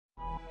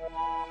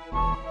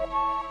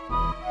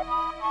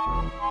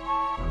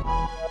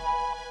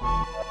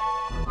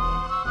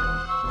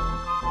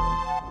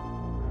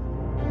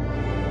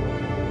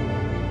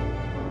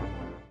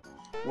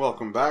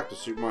welcome back to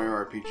Super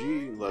Mario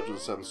RPG Legend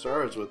of 7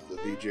 Stars with the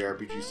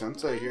JRPG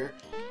Sensei here,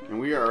 and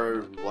we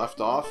are left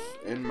off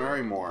in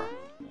Marrymore.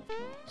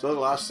 So the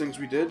last things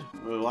we did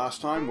the last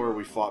time were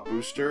we fought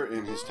Booster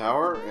in his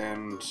tower,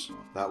 and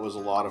that was a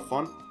lot of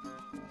fun.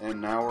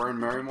 And now we're in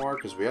Marrymore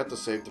because we have to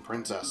save the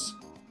princess.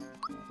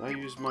 Did I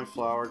use my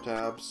flower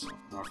tabs?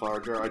 My flower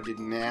jar? I did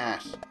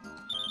not.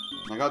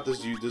 I got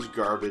this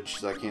garbage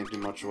that I can't do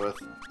much with.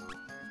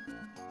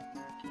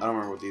 I don't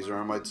remember what these are.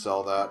 I might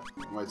sell that.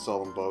 I might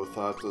sell them both.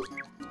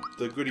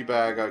 The goodie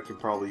bag I could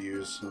probably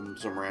use in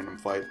some random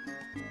fight.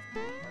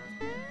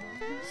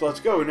 So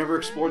let's go. We never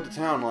explored the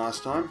town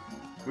last time.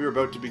 We were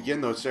about to begin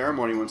the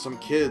ceremony when some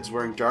kids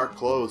wearing dark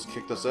clothes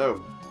kicked us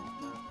out.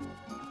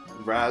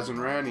 Raz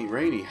and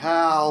Rainy,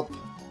 help!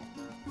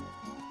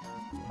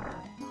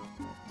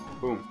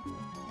 Boom.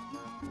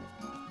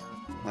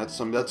 That's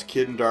a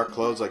kid in dark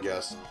clothes, I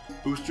guess.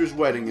 Booster's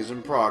wedding is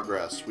in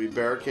progress. We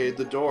barricade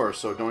the door,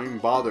 so don't even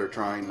bother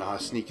trying to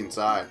sneak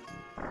inside.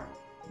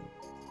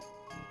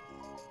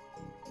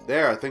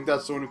 There, I think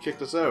that's the one who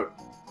kicked us out.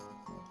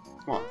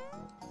 Come on.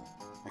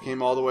 I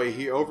came all the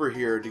way over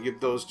here to give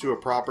those two a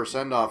proper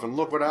send-off, and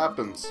look what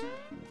happens.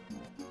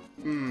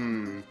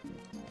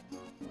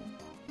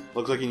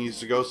 Looks like he needs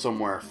to go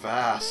somewhere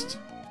fast.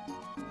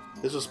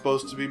 This was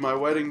supposed to be my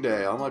wedding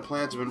day. All my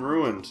plans have been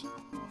ruined.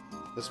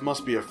 This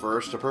must be a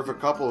first. A perfect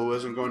couple who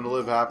isn't going to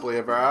live happily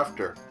ever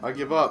after. I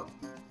give up.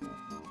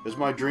 It's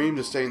my dream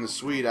to stay in the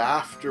suite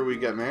after we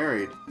get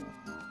married.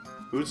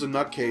 Who's the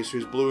nutcase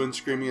who's blue and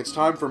screaming, "It's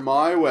time for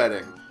my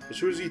wedding"? Just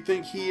who does he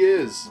think he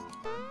is?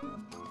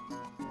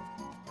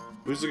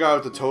 Who's the guy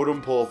with the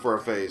totem pole for a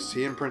face?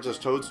 He and Princess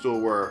Toadstool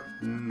were...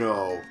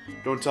 No.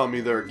 Don't tell me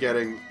they're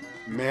getting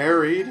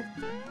married.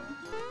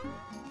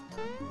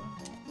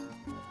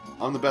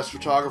 I'm the best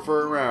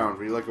photographer around.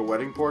 Would you like a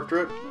wedding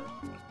portrait?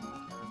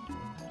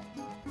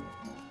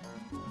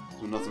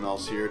 Nothing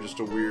else here, just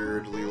a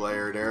weirdly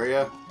layered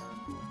area.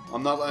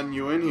 I'm not letting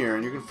you in here,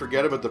 and you can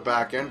forget about the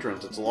back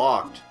entrance. It's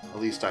locked. At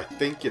least I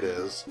think it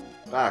is.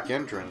 Back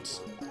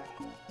entrance.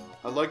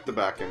 I like the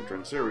back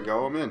entrance. Here we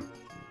go, I'm in.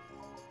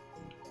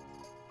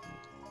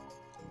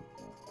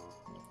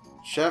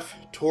 Chef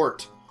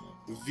Tort.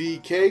 V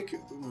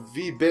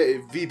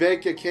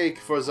bake a cake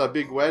for the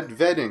big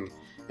wedding.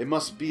 It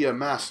must be a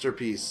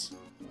masterpiece.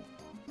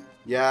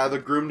 Yeah, the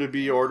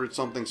groom-to-be ordered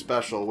something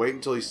special. Wait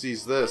until he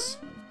sees this.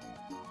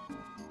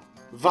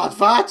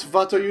 What?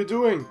 What are you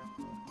doing?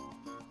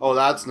 Oh,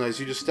 that's nice.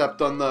 You just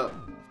stepped on the...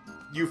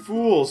 You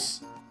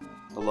fools!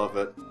 I love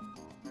it.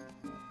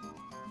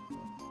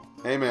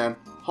 Hey, man.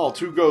 Halt,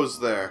 who goes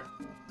there?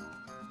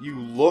 You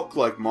look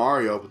like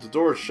Mario, but the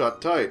door is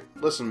shut tight.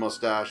 Listen,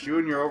 Mustache, you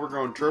and your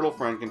overgrown turtle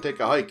friend can take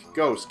a hike.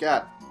 Go,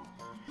 scat.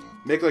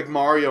 Make like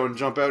Mario and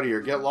jump out of here.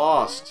 Get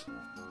lost.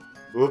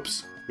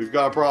 Oops, we've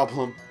got a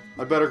problem.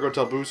 I better go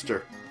tell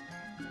Booster.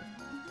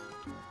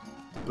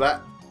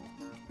 That...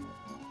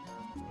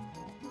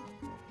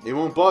 It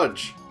won't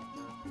budge.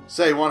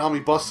 Say, want to help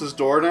me bust this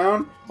door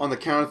down? On the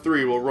count of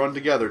 3, we'll run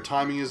together.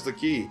 Timing is the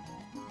key.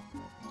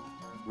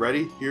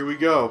 Ready? Here we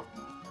go.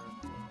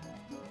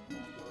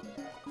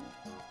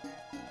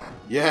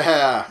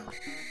 Yeah!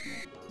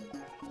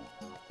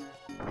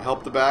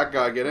 Help the bad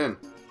guy get in.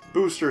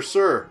 Booster,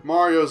 sir,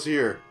 Mario's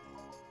here.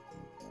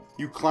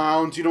 You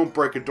clowns, you don't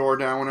break a door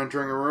down when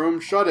entering a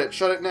room. Shut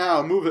it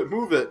now.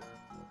 Move it.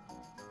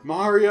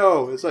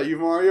 Mario! Is that you,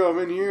 Mario? I'm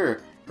in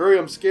here. Hurry,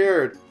 I'm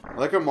scared. I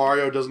like how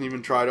Mario doesn't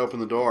even try to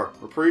open the door.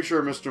 We're pretty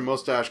sure Mr.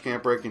 Mustache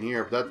can't break in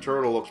here, but that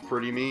turtle looks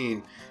pretty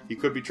mean. He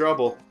could be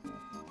trouble.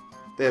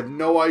 They have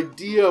no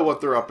idea what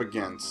they're up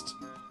against.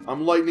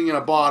 I'm lightning in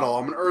a bottle.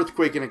 I'm an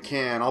earthquake in a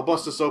can. I'll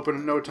bust this open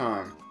in no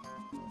time.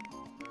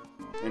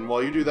 And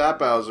while you do that,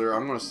 Bowser,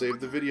 I'm going to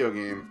save the video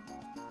game.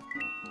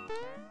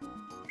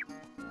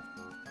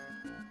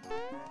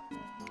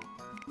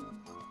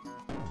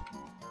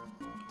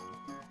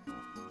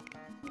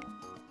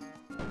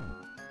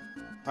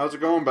 How's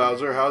it going,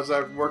 Bowser? How's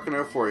that working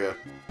out for you?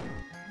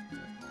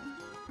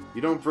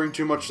 You don't bring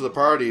too much to the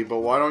party, but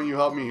why don't you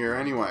help me here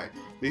anyway?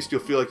 At least you'll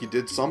feel like you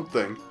did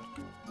something.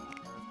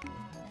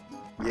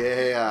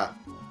 Yeah.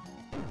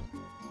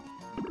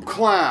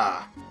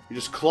 Clah! You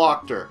just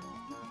clocked her.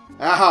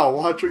 Ow,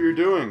 watch what you're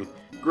doing.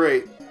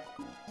 Great.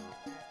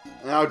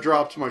 Now I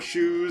dropped my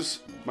shoes,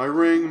 my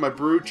ring, my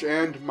brooch,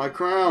 and my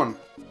crown.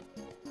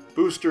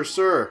 Booster,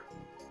 sir.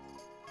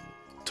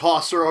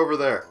 Toss her over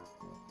there.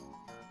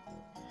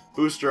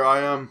 Booster,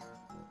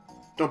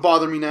 don't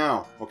bother me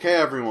now. Okay,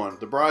 everyone.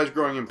 The bride's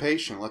growing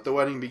impatient. Let the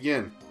wedding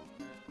begin.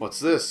 What's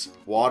this?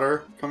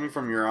 Water coming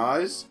from your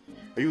eyes?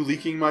 Are you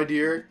leaking, my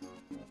dear?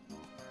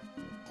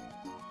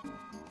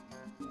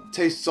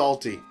 Tastes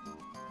salty.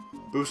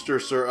 Booster,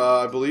 sir,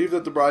 I believe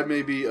that the bride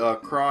may be,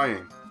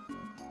 crying.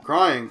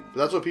 Crying? But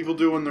that's what people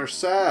do when they're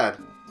sad.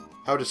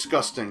 How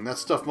disgusting. That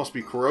stuff must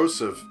be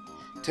corrosive.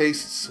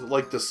 Tastes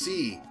like the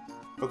sea.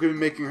 What could be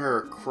making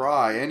her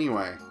cry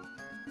anyway?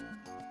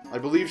 I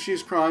believe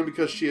she's crying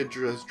because she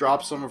has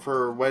dropped some of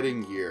her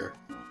wedding gear.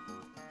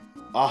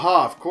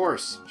 Aha, of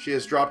course. She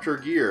has dropped her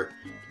gear.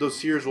 Those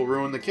tears will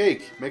ruin the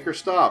cake. Make her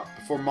stop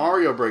before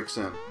Mario breaks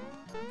in.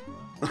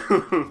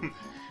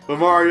 But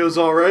Mario's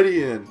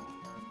already in.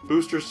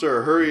 Booster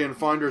Sir, hurry and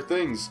find her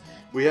things.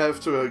 We have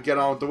to get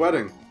on with the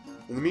wedding.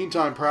 In the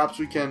meantime, perhaps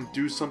we can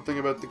do something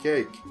about the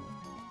cake.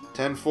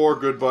 10-4,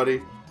 good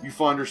buddy. You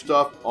find her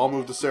stuff, I'll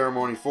move the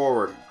ceremony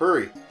forward.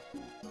 Hurry.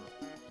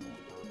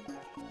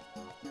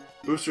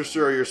 Booster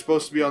Sir, you're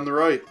supposed to be on the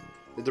right.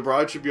 The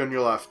bride should be on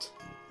your left.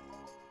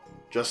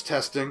 Just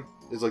testing.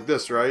 It's like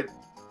this, right?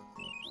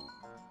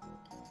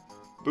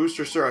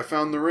 Booster Sir, I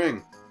found the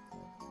ring.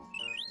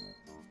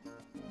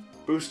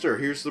 Booster,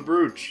 here's the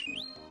brooch.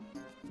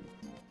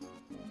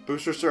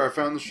 Booster Sir, I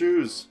found the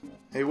shoes.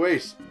 Hey,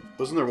 wait.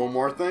 Wasn't there one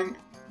more thing?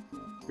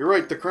 You're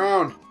right, the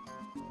crown.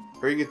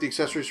 Hurry and get the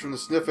accessories from the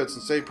Sniffets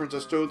and save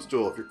Princess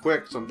Toadstool. If you're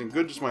quick, something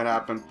good just might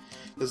happen.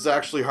 This is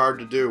actually hard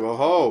to do. Oh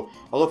ho!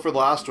 I'll look for the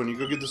last one. You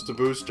go get this to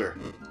Booster.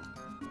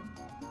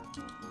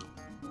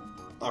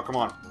 Oh, come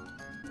on.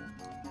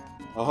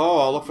 Oh ho!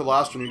 I'll look for the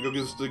last one. You go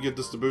get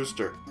this to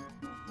Booster.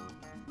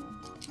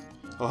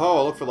 Oh ho!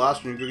 I'll look for the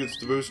last one. You go get this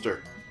to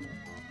Booster.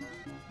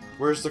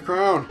 Where's the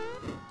crown?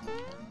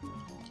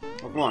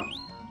 Oh, come on.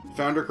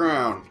 Found her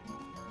crown.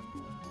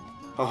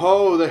 Oh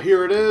ho!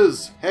 Here it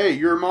is! Hey,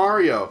 you're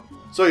Mario!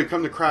 So you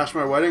come to crash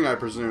my wedding, I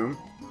presume.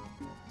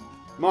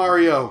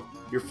 Mario!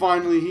 You're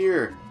finally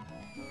here!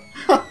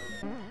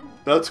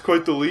 That's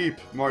quite the leap.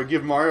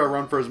 Give Mario a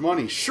run for his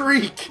money.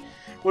 Shriek!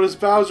 What is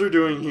Bowser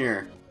doing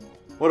here?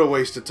 What a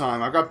waste of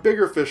time. I've got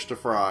bigger fish to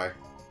fry.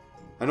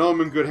 I know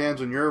I'm in good hands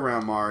when you're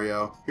around,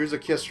 Mario. Here's a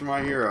kiss from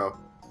my hero.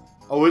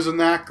 Oh, isn't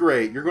that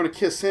great? You're going to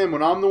kiss him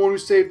when I'm the one who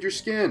saved your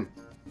skin.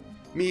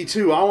 Me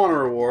too. I want a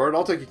reward.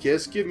 I'll take a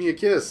kiss. Give me a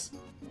kiss.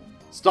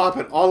 Stop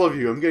it, all of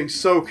you. I'm getting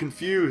so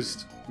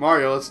confused.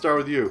 Mario, let's start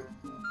with you.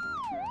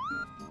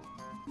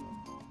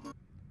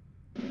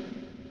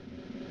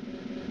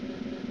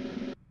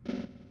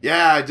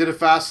 Yeah, I did it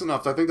fast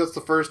enough. I think that's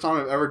the first time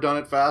I've ever done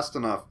it fast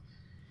enough.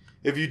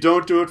 If you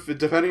don't do it,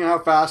 depending on how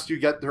fast you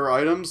get her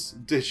items,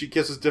 she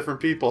kisses different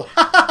people.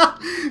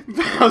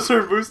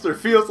 Bowser Booster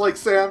feels like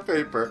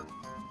sandpaper.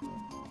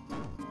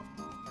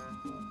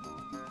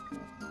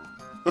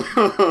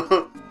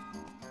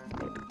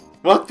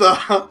 What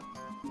the?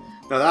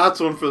 Now that's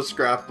one for the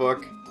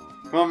scrapbook.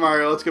 Come on,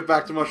 Mario, let's get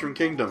back to Mushroom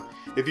Kingdom.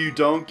 If you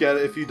don't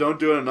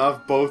do it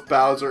enough, both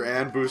Bowser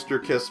and Booster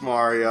kiss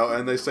Mario,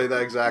 and they say the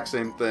exact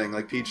same thing,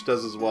 like Peach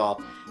does as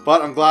well.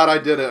 But I'm glad I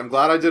did it. I'm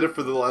glad I did it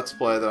for the Let's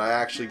Play, that I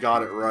actually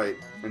got it right,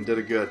 and did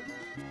it good.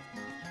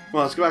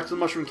 Well, let's go back to the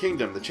Mushroom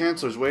Kingdom. The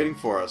Chancellor's waiting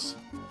for us.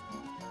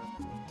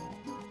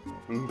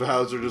 And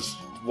Bowser just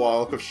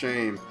walk of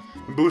shame.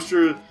 And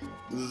Booster,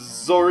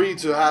 sorry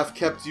to have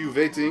kept you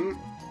waiting.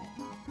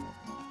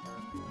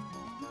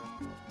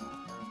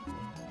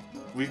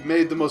 We've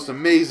made the most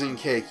amazing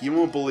cake. You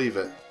won't believe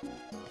it.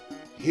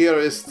 Here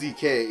is the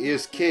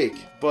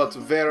cake, but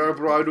where are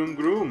bride and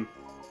groom?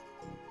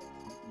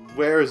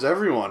 Where is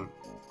everyone?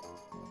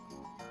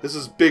 This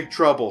is big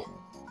trouble.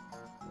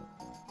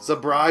 The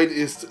bride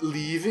is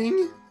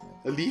leaving?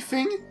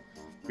 Leaving?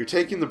 You're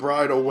taking the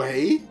bride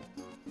away?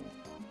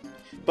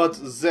 But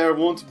there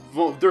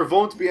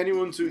won't be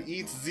anyone to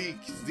eat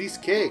this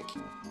cake.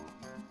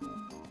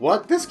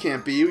 What? This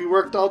can't be. We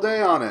worked all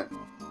day on it.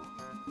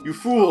 You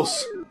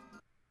fools!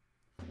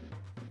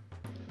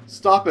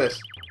 Stop it!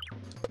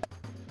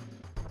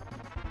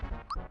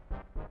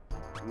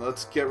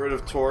 Let's get rid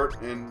of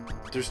Tort, and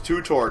there's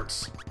 2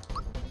 Torts.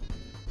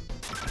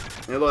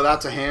 Hey, look,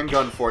 that's a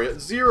handgun for you.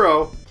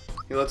 0!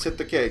 Okay, let's hit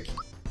the cake.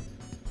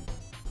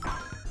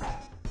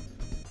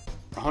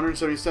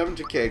 177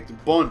 to cake. The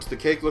bunt. The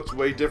cake looks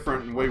way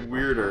different and way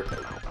weirder.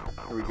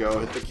 Here we go.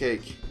 Hit the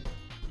cake.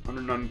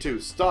 192.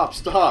 Stop!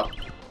 Stop!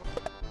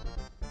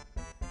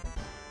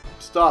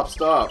 Stop!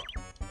 Stop!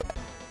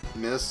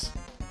 Miss.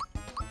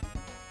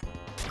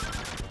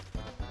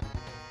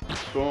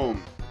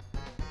 Boom.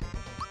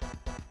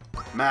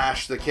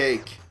 Mash the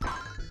cake.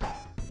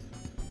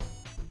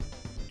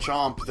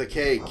 Chomp the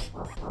cake.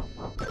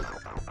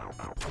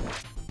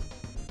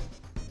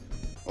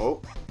 Oh.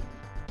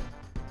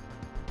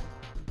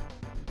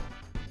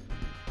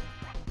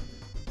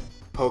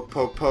 Poke,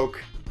 poke,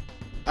 poke.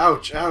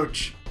 Ouch,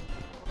 ouch.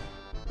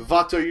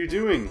 What are you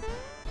doing?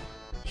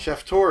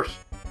 Chef Tort,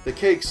 the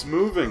cake's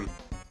moving.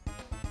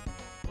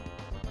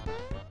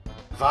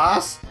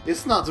 Was?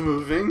 It's not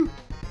moving.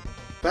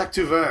 Back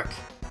to work.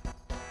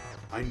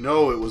 I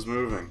know it was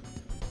moving.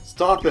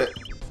 Stop it.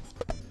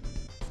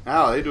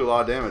 Ow, they do a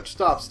lot of damage.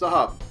 Stop,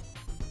 stop.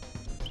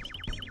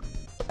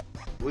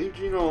 Leave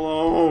Gino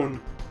alone.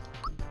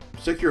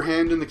 Stick your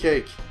hand in the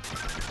cake.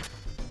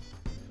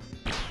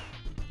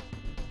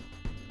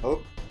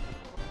 Oh.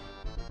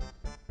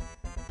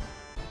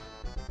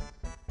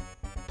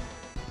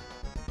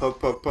 Poke,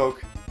 poke,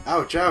 poke.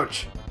 Ouch,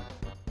 ouch.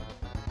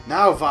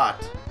 Now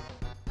what?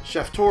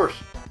 Chef Tort,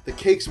 the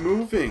cake's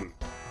moving.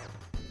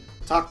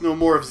 Talk no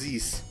more of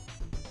these.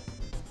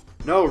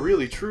 No,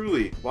 really,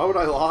 truly. Why would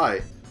I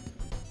lie?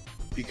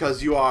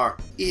 Because you are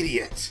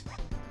idiot.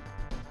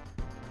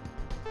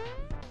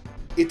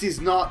 It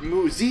is not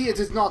move. Z, it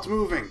is not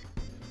moving.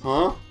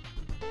 Huh?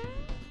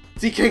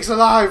 Z Cake's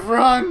alive.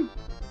 Run.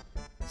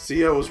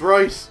 See, I was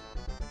right.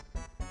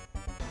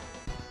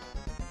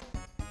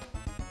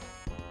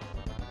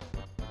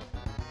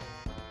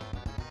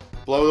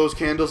 Blow those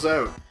candles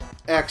out.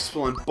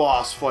 Excellent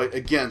boss fight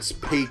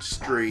against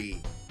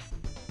pastry.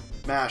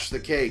 Mash the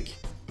cake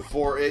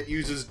before it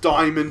uses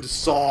diamond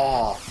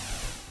saw.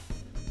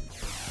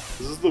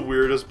 This is the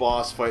weirdest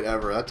boss fight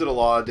ever. That did a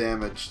lot of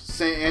damage.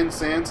 And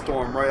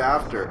Sandstorm right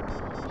after.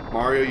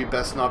 Mario, you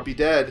best not be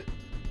dead.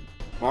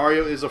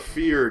 Mario is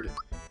afeared.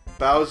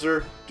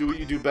 Bowser, do what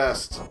you do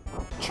best.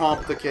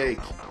 Chomp the cake.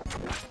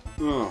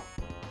 Ugh.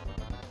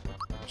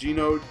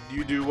 Gino,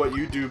 you do what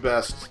you do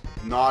best.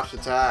 Not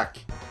attack.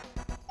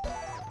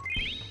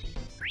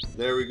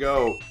 There we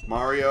go.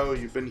 Mario,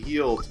 you've been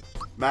healed.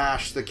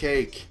 Mash the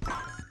cake.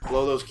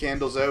 Blow those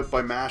candles out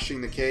by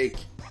mashing the cake.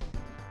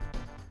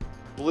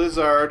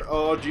 Blizzard.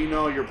 Oh,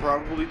 Gino, you're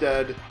probably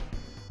dead.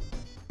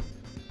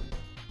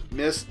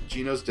 Missed.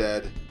 Gino's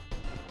dead.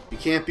 You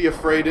can't be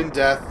afraid in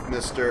death,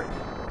 mister.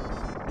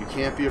 You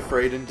can't be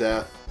afraid in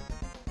death.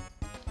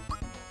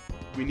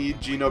 We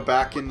need Gino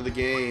back into the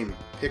game.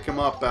 Pick him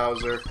up,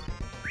 Bowser.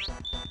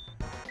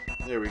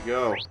 There we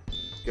go.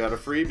 Got a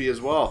freebie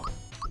as well.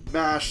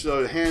 Mash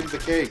the hand the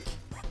cake.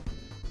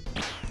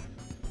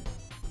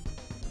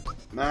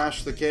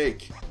 Mash the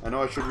cake. I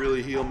know I should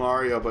really heal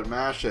Mario, but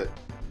mash it.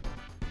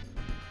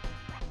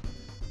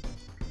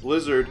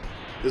 Blizzard.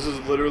 This is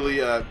literally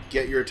a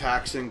get your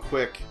attacks in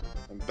quick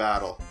and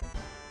battle.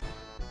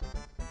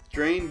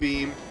 Drain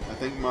Beam. I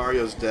think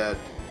Mario's dead.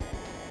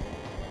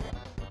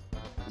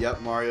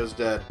 Yep, Mario's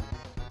dead.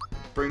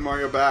 Bring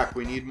Mario back.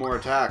 We need more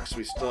attacks.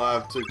 We still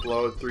have to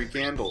blow out 3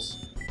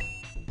 candles.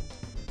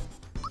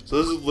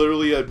 So this is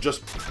literally a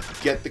just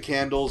get the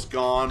candles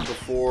gone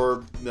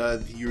before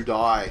you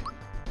die.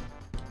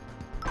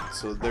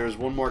 So there's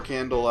one more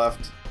candle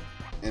left,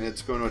 and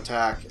it's going to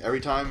attack. Every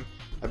time,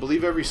 I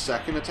believe every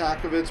second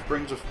attack of it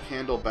brings a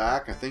candle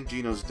back. I think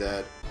Gino's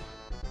dead.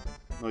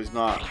 No, he's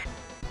not.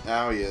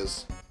 Now he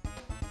is.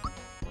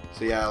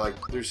 So yeah, like,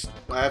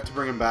 I have to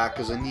bring him back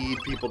because I need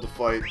people to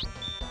fight.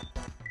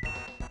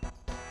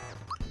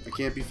 I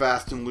can't be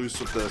fast and loose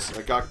with this.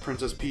 I got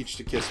Princess Peach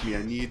to kiss me.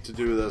 I need to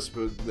do this,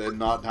 but then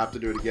not have to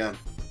do it again.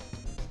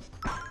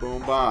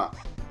 Boom, bah.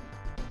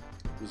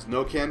 There's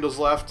no candles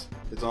left.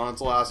 It's on its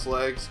last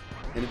legs.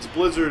 And it's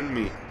Blizzard and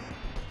me.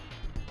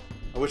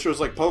 I wish it was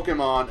like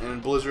Pokemon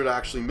and Blizzard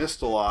actually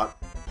missed a lot.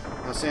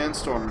 Now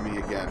Sandstorm and me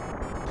again.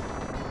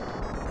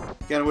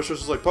 Again, I wish this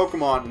was like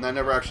Pokemon and that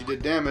never actually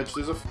did damage.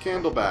 There's a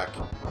candle back.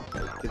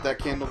 Get that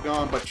candle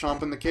gone by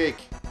chomping the cake.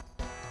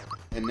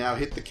 And now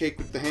hit the cake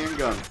with the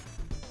handgun.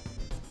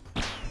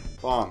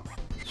 Bomb.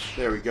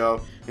 There we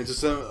go.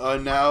 It's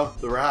now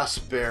the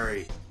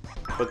raspberry.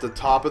 But the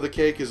top of the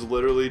cake is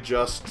literally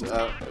just...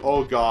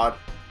 oh god.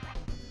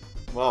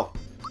 Well.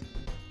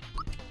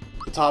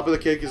 The top of the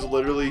cake is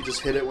literally just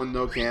hit it when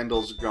no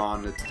candles are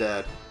gone. It's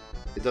dead.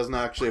 It doesn't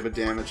actually have a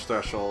damage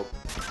threshold.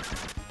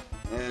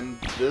 And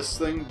this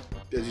thing,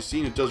 as you've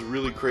seen, it does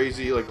really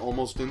crazy, like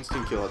almost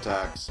instant kill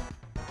attacks.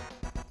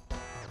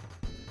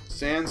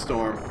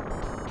 Sandstorm.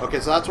 Okay,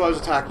 so that's why I was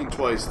attacking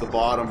twice. The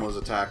bottom was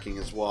attacking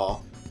as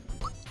well.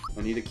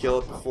 I need to kill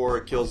it before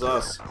it kills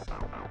us.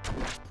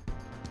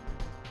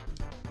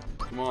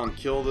 Come on,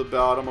 kill the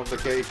bottom of the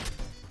cake.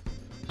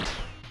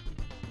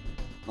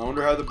 I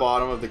wonder how the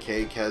bottom of the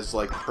cake has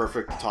like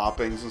perfect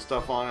toppings and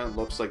stuff on it. It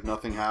looks like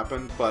nothing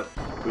happened, but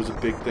it was a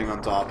big thing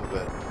on top of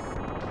it.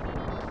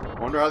 I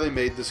wonder how they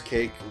made this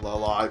cake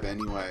alive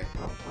anyway.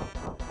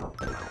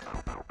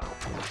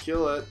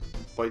 Kill it.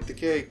 Bite the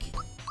cake.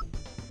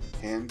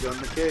 Handgun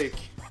the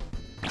cake.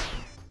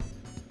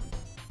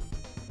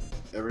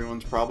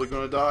 Everyone's probably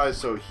going to die,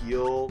 so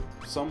heal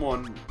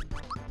someone.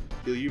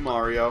 Heal you,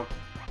 Mario.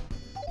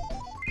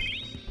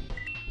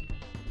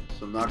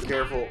 So I'm not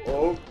careful.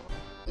 Oh,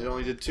 it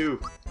only did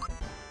 2.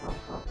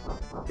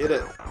 Hit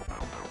it.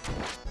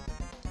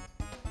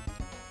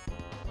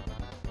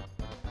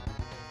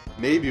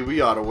 Maybe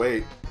we ought to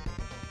wait.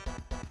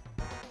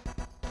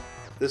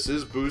 This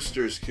is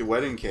Booster's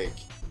wedding cake.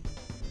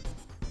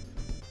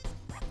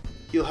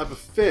 He'll have a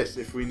fit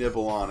if we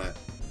nibble on it.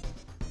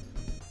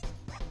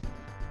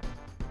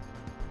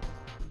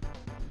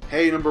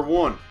 Hey, number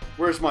 1,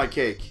 where's my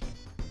cake?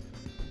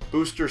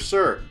 Booster,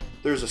 sir,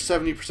 there's a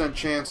 70%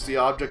 chance the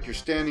object you're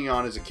standing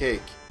on is a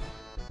cake.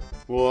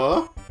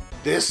 What?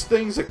 This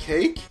thing's a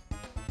cake?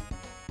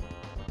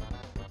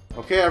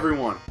 Okay,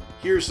 everyone,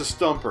 here's the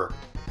stumper.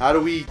 How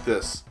do we eat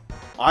this?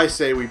 I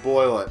say we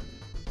boil it.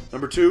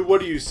 Number 2, what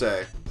do you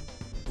say?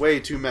 Way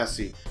too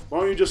messy.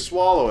 Why don't you just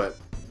swallow it?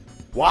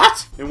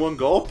 What? In one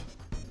gulp?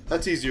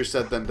 That's easier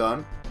said than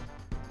done.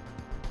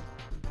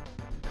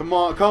 Come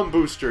on, come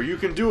Booster, you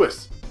can do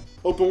it.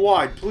 Open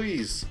wide,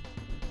 please.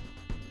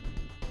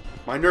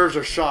 My nerves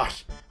are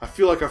shot. I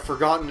feel like I've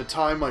forgotten to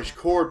tie my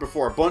cord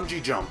before a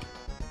bungee jump.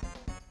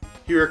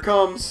 Here it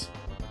comes.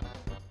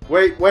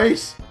 Wait,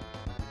 wait.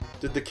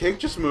 Did the cake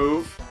just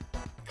move?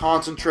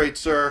 Concentrate,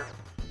 sir.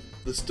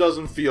 This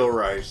doesn't feel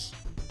right.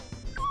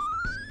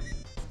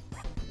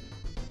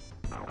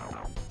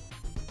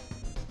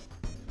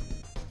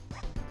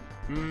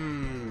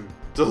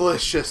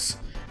 Delicious.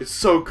 It's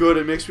so good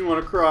it makes me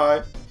want to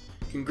cry.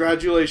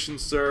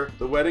 Congratulations, sir.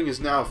 The wedding is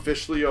now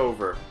officially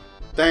over.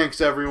 Thanks,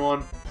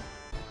 everyone.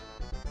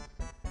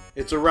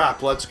 It's a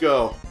wrap. Let's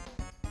go.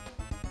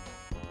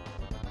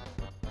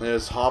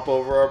 Let's hop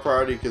over our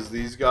party because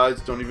these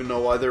guys don't even know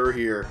why they were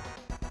here.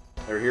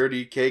 They're here to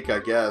eat cake, I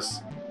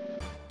guess.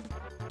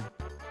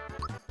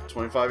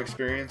 25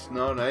 experience?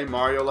 No, hey,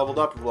 Mario leveled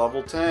up to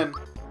level 10.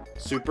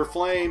 Super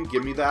Flame,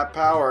 give me that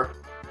power.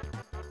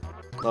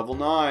 Level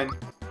 9,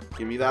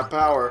 give me that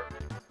power.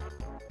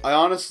 It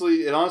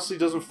honestly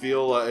doesn't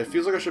feel, it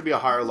feels like I should be a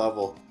higher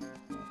level.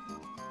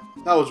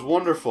 That was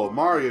wonderful.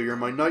 Mario, you're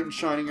my knight in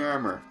shining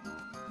armor.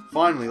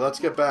 Finally, let's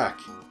get back.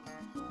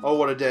 Oh,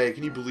 what a day.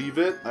 Can you believe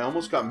it? I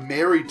almost got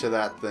married to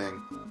that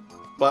thing.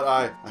 But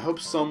I hope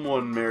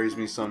someone marries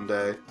me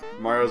someday.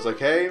 Mario's like,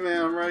 hey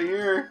man, I'm right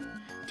here.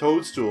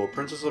 Toadstool,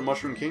 Princess of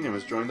Mushroom Kingdom,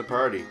 has joined the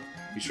party.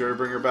 Be sure to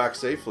bring her back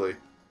safely.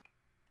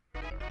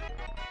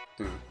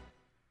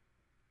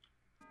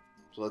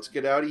 So let's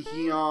get out of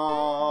here.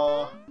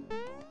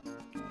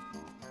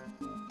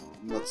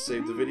 Let's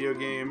save the video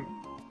game.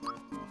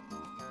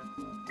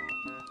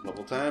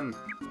 Level 10.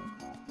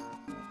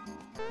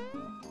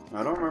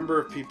 I don't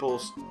remember if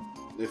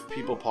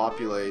people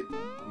populate.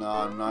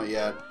 No, not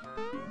yet.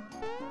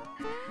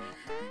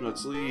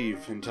 Let's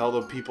leave and tell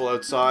the people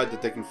outside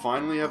that they can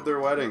finally have their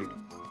wedding.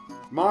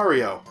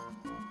 Mario!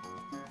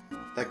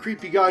 That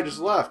creepy guy just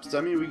left. Does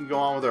that mean we can go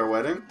on with our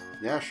wedding?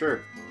 Yeah,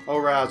 sure. Oh,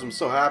 Raz, I'm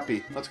so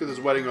happy. Let's get this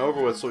wedding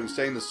over with so we can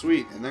stay in the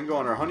suite and then go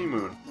on our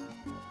honeymoon.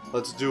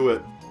 Let's do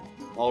it.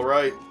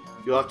 Alright,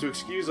 you'll have to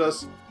excuse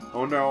us. I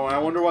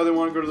wonder why they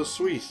want to go to the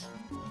suite.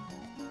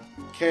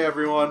 Okay,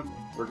 everyone.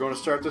 We're going to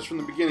start this from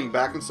the beginning.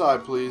 Back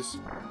inside, please.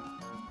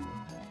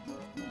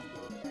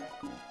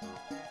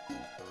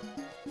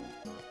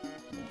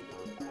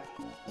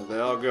 There they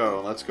all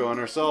go. Let's go on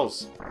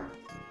ourselves.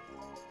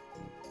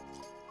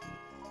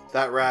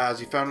 That Raz,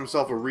 he found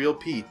himself a real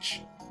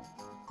peach.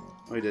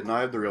 Oh, he didn't.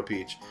 I have the real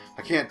peach.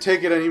 I can't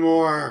take it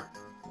anymore.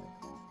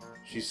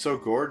 She's so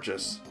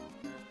gorgeous.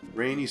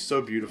 Rainy's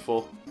so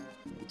beautiful.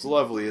 It's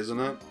lovely, isn't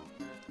it?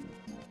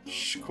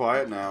 Shh,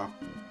 quiet now.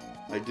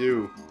 I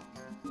do.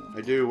 I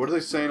do. What are they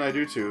saying I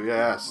do to?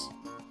 Yes.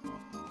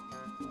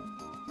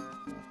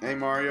 Hey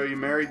Mario, you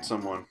married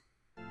someone.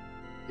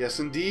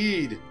 Yes,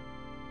 indeed.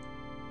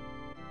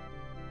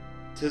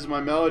 'Tis my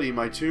melody,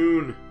 my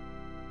tune.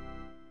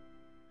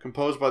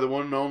 Composed by the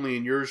one and only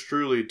and yours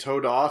truly,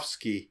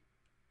 Todovsky.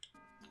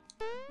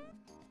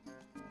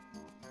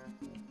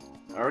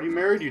 I already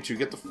married you two.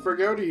 Get the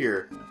frig out of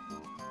here.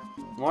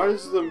 Why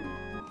does the...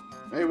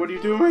 Hey, what are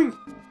you doing?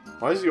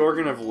 Why does the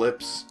organ have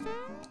lips?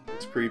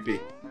 It's creepy.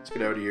 Let's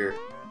get out of here.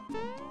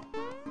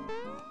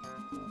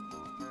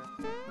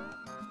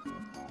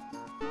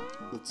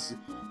 Let's see.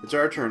 It's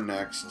our turn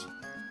next.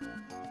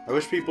 I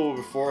wish people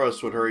before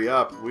us would hurry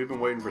up. We've been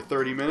waiting for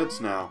 30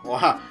 minutes now.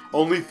 Wow,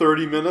 only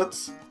 30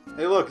 minutes?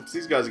 Hey look, it's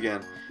these guys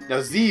again.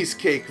 Now these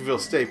cake will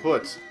stay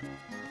put.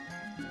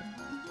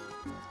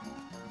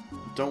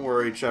 Don't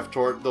worry, Chef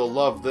Tort, they'll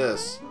love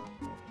this.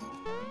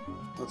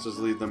 Let's just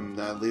lead them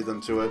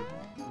to it.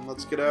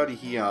 Let's get out of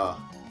here.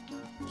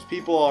 There's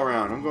people all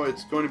around.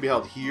 It's going to be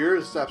held here.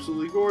 It's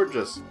absolutely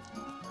gorgeous.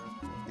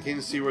 I can't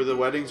even see where the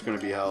wedding's going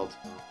to be held.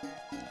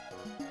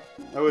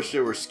 I wish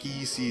it were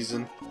ski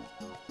season.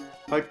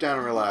 Pipe down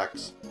and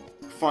relax.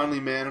 We're finally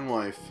man and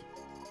wife.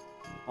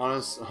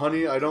 Honest,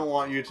 honey, I don't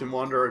want you to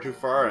wander too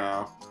far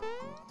now.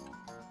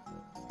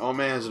 Oh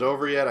man, is it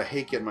over yet? I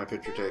hate getting my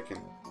picture taken.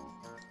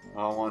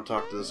 Oh, I want to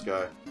talk to this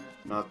guy.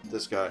 Not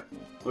this guy.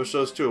 Wish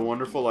those two a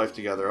wonderful life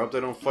together. I hope they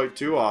don't fight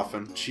too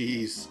often.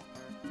 Jeez.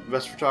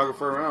 Best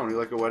photographer around. You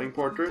like a wedding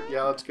portrait?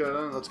 Yeah, let's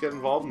get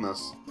involved in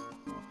this.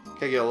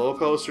 Okay, get a little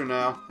closer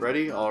now.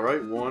 Ready?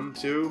 Alright, 1,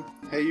 2.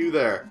 Hey, you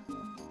there.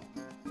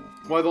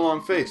 Why the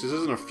long face? This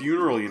isn't a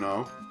funeral, you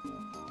know.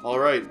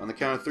 Alright, on the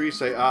count of 3,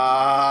 say,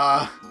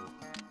 ah.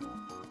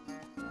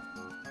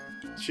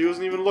 She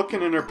wasn't even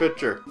looking in her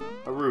picture.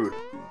 How rude.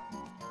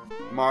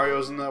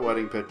 Mario's in that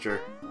wedding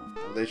picture.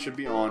 They should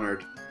be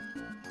honored.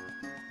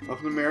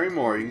 Welcome to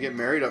Marymore. You can get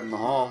married up in the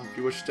hall. If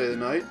you wish to stay the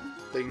night,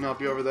 they can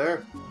help you over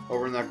there.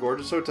 Over in that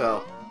gorgeous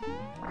hotel.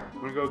 I'm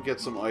gonna go get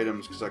some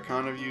items because I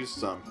kind of used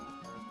some.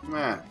 Come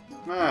on.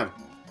 Come on.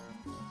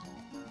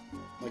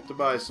 I'd like to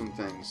buy some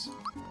things.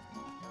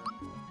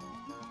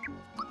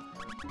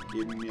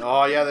 Give me...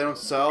 Oh yeah, they don't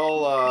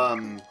sell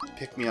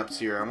pick-me-ups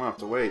here. I'm gonna have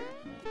to wait.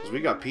 Because we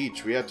got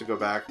Peach. We have to go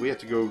back. We have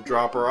to go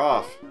drop her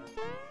off.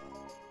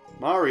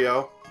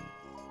 Mario.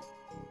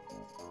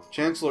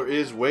 Chancellor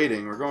is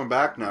waiting. We're going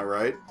back now,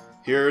 right?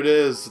 Here it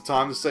is. The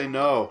time to say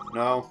no.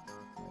 No.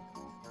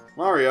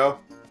 Mario.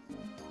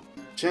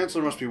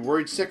 Chancellor must be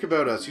worried sick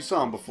about us. You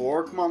saw him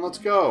before. Come on, let's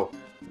go.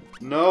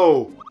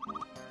 No.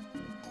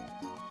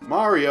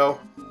 Mario.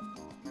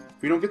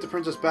 If we don't get the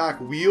princess back,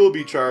 we'll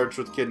be charged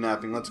with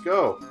kidnapping. Let's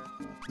go.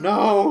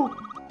 No.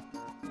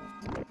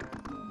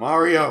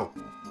 Mario.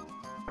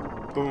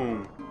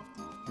 Boom.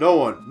 No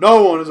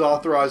one is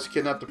authorized to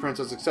kidnap the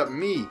princess except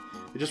me.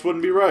 It just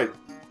wouldn't be right.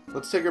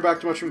 Let's take her back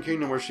to Mushroom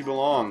Kingdom where she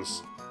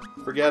belongs.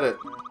 Forget it.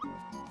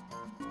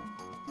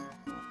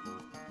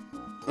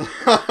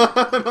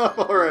 Enough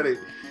already.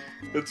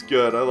 It's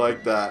good. I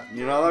like that.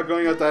 You're not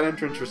going out that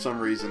entrance for some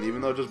reason,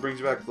 even though it just brings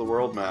you back to the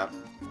world map.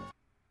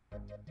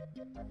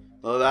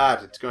 Look at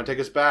that. It's going to take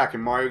us back,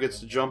 and Mario gets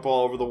to jump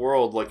all over the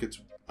world like it's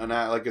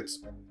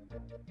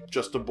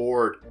just a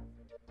board.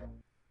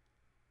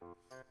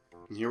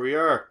 And here we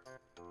are.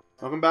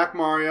 Welcome back,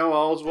 Mario.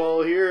 All's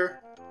well here.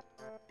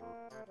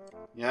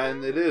 Yeah,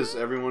 and it is.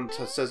 Everyone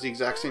says the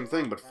exact same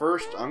thing. But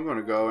first, I'm going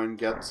to go and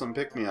get some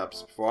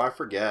pick-me-ups before I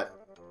forget.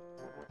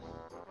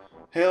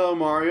 Hello,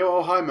 Mario.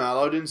 Oh, hi,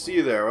 Mallow. Didn't see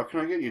you there. What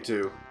can I get you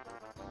to?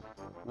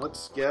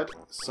 Let's get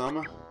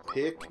some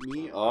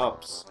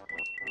pick-me-ups.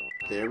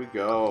 There we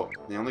go.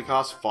 They only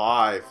cost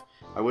 5.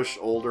 I wish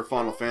older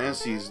Final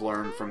Fantasies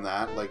learned from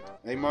that. Like,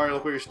 hey, Mario,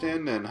 look where you're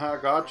standing. Ha,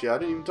 I got you. I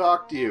didn't even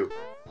talk to you.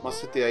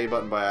 Must hit the A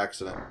button by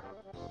accident.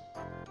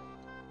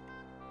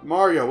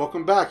 Mario,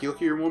 welcome back. You look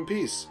like you're in one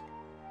piece.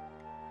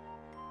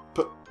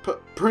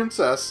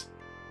 Princess,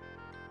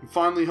 I'm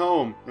finally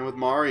home, and with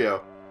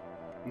Mario,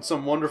 and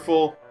some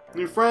wonderful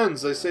new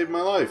friends. They saved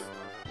my life.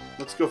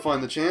 Let's go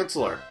find the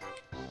Chancellor.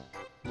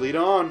 Lead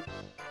on.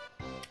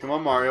 Come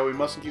on, Mario, we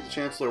mustn't keep the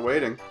Chancellor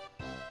waiting.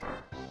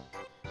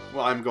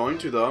 Well, I'm going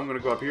to, though. I'm going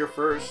to go up here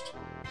first.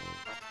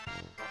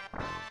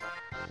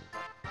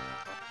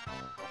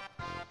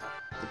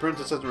 The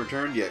princess hasn't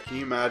returned yet. Can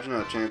you imagine how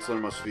a Chancellor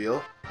must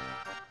feel?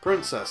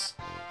 Princess.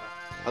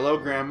 Hello,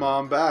 Grandma,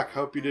 I'm back.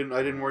 Hope I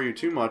didn't worry you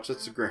too much.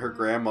 That's her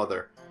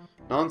grandmother.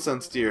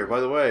 Nonsense, dear. By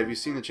the way, have you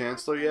seen the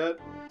Chancellor yet?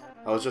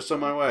 I was just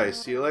on my way.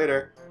 See you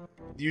later.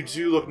 You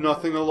two look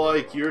nothing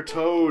alike. You're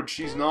Toad.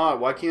 She's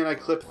not. Why can't I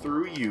clip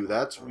through you?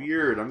 That's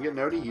weird. I'm getting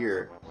out of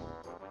here.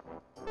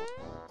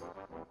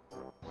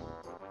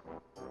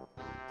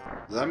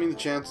 Does that mean the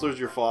Chancellor's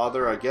your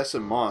father? I guess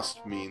it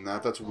must mean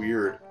that. That's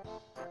weird.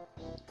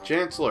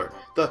 Chancellor!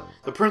 The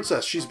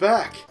princess! She's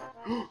back!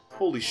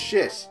 Holy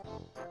shit!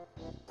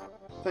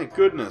 Thank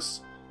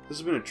goodness. This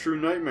has been a true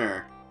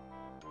nightmare.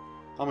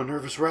 I'm a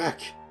nervous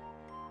wreck.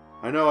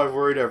 I know I've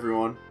worried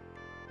everyone.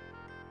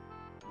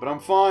 But I'm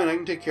fine. I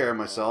can take care of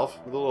myself.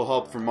 With a little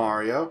help from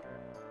Mario.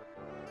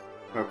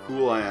 How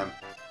cool I am.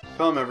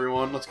 Come,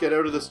 everyone. Let's get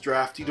out of this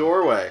drafty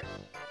doorway.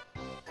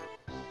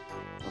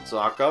 Let's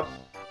lock up.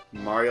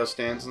 Mario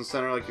stands in the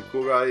center like a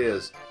cool guy he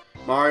is.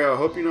 Mario, I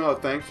hope you know how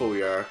thankful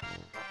we are.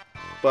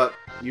 But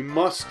you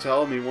must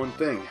tell me one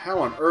thing. How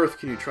on earth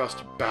can you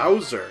trust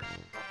Bowser?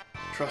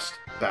 Trust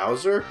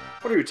Bowser?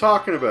 What are you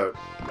talking about?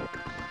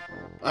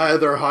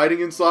 They're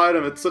hiding inside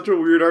him. It's such a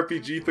weird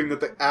RPG thing that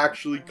they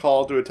actually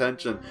call to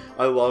attention.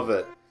 I love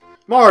it.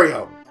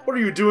 Mario, what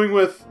are you doing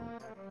with...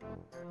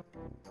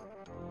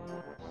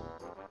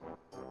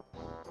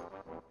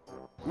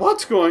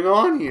 What's going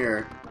on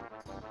here?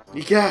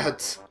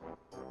 Egad.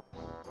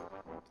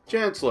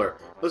 Chancellor,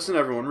 listen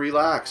everyone,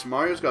 relax.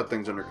 Mario's got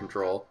things under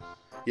control.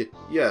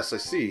 Yes, I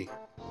see.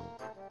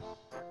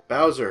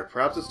 Bowser,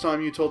 perhaps it's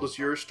time you told us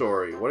your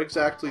story. What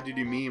exactly did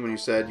you mean when you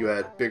said you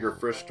had bigger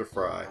fish to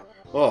fry?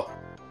 Oh,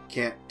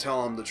 can't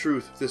tell him the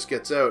truth. If this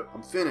gets out,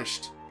 I'm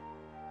finished.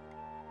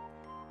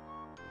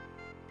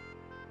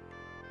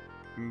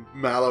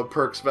 Mallow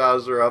perks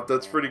Bowser up.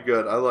 That's pretty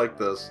good. I like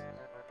this.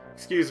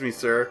 Excuse me,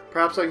 sir.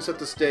 Perhaps I can set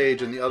the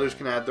stage and the others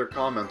can add their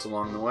comments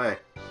along the way.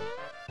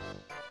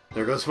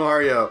 There goes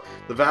Mario.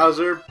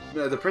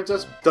 The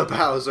princess,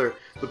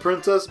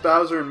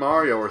 Bowser, and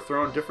Mario were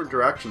thrown in different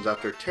directions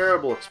after a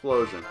terrible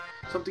explosion.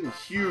 Something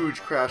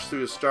huge crashed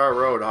through the Star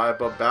Road high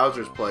above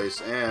Bowser's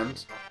place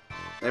and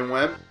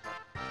went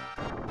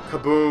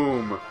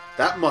kaboom.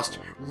 That must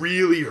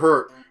really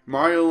hurt.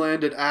 Mario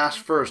landed ass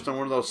first on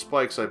one of those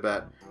spikes, I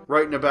bet.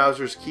 Right into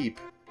Bowser's Keep.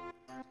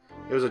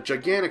 It was a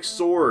gigantic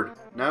sword.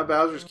 Now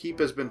Bowser's Keep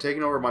has been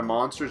taken over by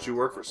monsters who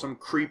work for some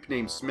creep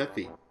named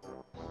Smithy.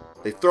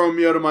 They've thrown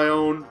me out of my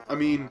own... I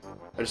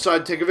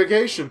decided to take a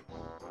vacation.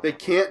 They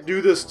can't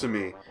do this to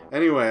me.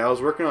 Anyway, I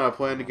was working on a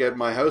plan to get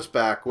my house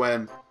back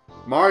when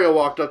Mario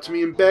walked up to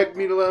me and begged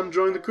me to let him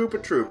join the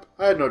Koopa Troop.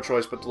 I had no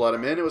choice but to let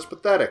him in. It was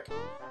pathetic.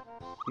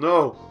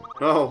 No,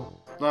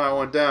 I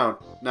went down.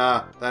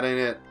 Nah, that ain't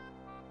it.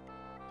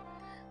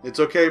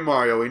 It's okay,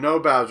 Mario. We know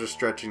Bowser's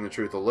stretching the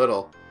truth a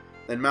little.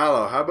 And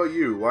Mallow, how about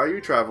you? Why are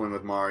you traveling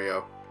with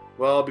Mario?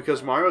 Well,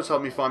 because Mario's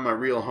helped me find my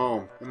real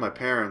home and my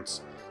parents.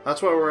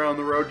 That's why we're on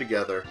the road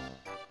together.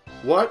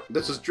 What?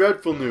 This is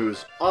dreadful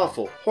news.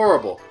 Awful.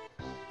 Horrible.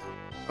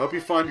 Hope you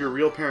find your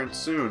real parents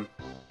soon.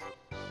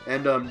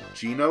 And,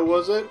 Gino,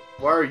 was it?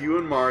 Why are you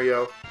and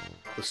Mario?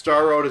 The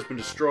Star Road has been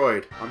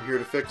destroyed. I'm here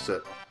to fix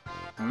it.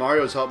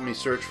 Mario's helping me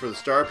search for the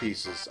star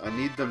pieces. I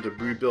need them to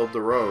rebuild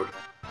the road.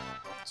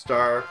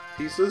 Star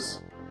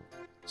pieces?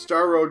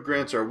 Star Road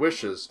grants our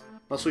wishes.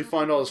 Unless we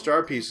find all the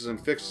star pieces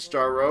and fix the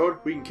Star Road,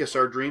 we can kiss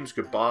our dreams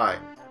goodbye.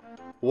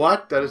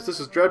 What? This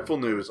is dreadful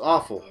news.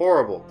 Awful.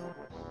 Horrible.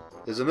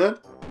 Isn't it?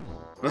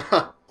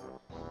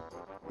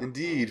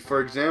 Indeed.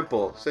 For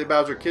example, say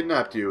Bowser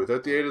kidnapped you.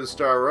 Without the aid of the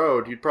Star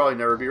Road, you'd probably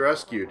never be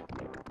rescued.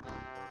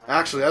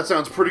 Actually, that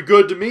sounds pretty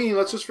good to me.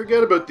 Let's just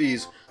forget about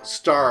these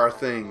star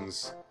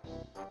things.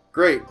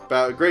 Great,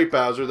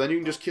 Bowser. Then you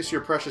can just kiss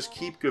your precious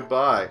keep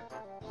goodbye.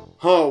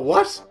 Oh,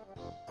 what?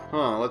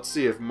 Huh, let's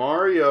see. If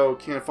Mario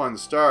can't find the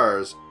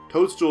stars,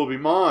 Toadstool will be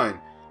mine.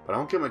 But I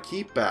don't get my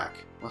keep back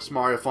unless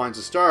Mario finds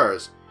the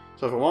stars.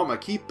 So if I want my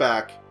keep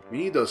back, we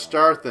need those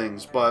star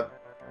things, but...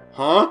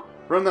 Huh?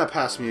 Run that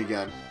past me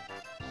again.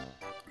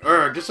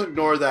 Urgh, just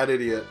ignore that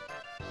idiot.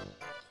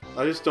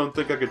 I just don't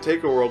think I could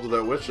take a world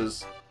without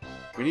wishes.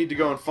 We need to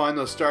go and find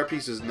those star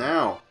pieces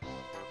now.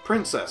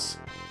 Princess,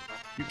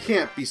 you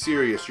can't be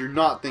serious. You're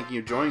not thinking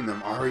of joining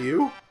them, are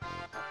you?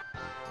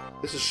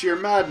 This is sheer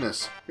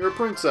madness. You're a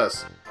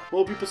princess. What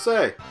will people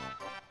say?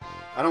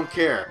 I don't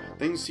care.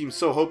 Things seem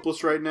so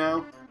hopeless right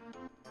now.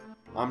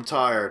 I'm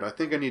tired. I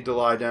think I need to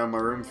lie down in my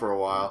room for a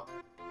while.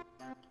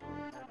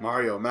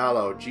 Mario,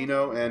 Mallow,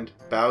 Gino, and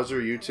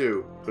Bowser, you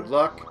too. Good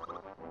luck.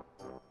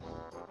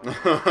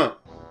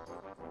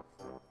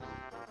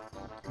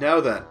 Now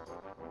then.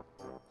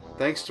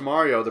 Thanks to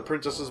Mario, the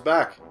princess is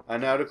back. I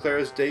now declare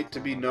his date to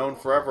be known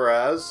forever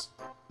as...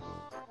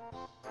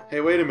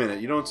 Hey, wait a minute.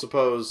 You don't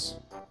suppose...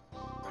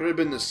 Could it have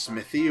been the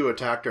Smithy who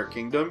attacked our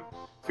kingdom?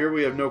 Fear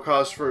we have no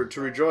cause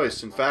to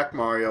rejoice. In fact,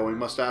 Mario, we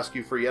must ask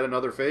you for yet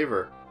another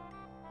favor.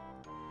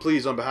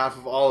 Please, on behalf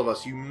of all of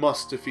us, you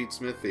must defeat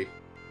Smithy.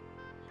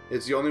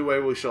 It's the only way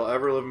we shall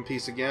ever live in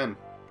peace again.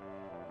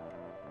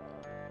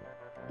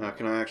 Now,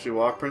 can I actually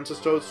walk? Princess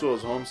Toadstool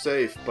is home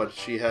safe, but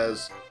she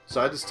has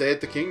decided to stay at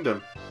the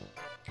kingdom.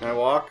 Can I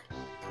walk?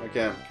 I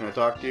can. Can I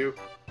talk to you?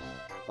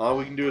 All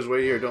we can do is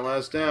wait here. Don't let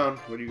us down.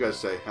 What do you guys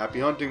say? Happy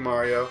hunting,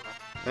 Mario.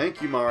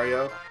 Thank you,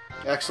 Mario.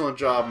 Excellent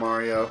job,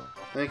 Mario.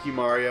 Thank you,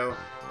 Mario.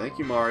 Thank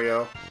you,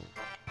 Mario.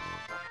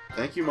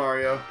 Thank you,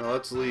 Mario. Now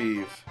let's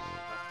leave.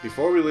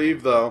 Before we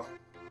leave, though,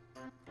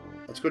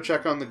 let's go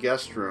check on the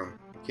guest room.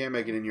 I can't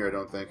make it in here, I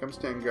don't think. I'm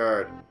standing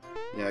guard.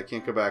 Yeah, I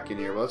can't go back in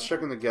here. But let's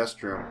check in the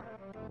guest room.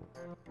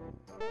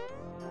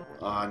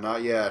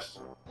 Not yet.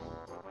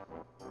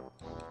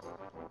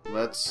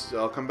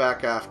 I'll come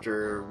back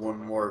after one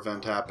more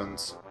event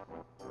happens.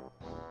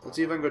 Let's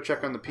see if I can go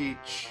check on the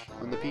Peach.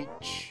 On the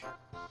Peach.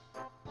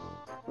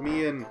 Let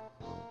me in.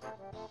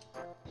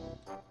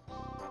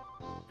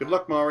 Good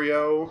luck,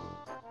 Mario.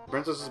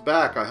 Princess is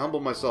back. I humble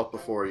myself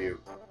before you.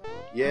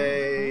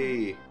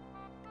 Yay!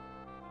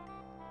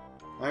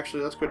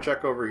 Actually, let's go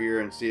check over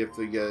here and see if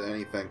we get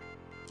anything.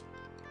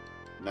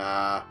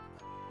 Nah.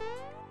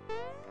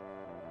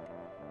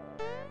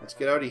 Let's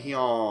get out of here.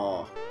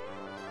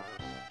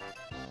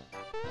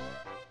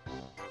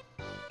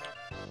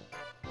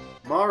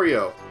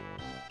 Mario!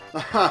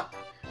 Haha!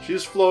 She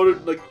just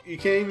floated, like, you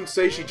can't even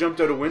say she jumped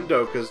out a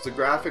window because the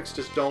graphics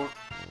just don't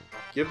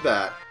give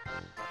that.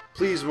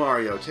 Please,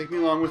 Mario, take me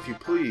along with you,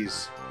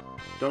 please.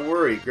 Don't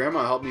worry,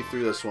 Grandma helped me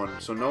through this one,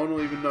 so no one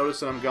will even notice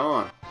that I'm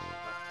gone.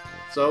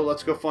 So,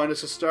 let's go find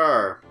us a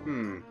star.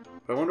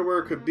 But I wonder where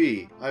it could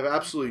be. I have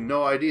absolutely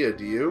no idea,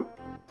 do you?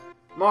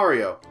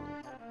 Mario!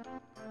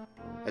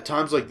 At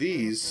times like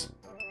these...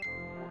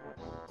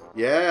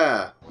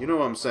 Yeah, you know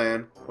what I'm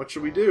saying. What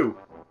should we do?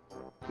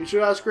 You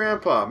should ask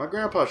Grandpa. My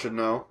grandpa should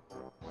know.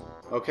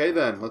 Okay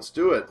then, let's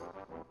do it.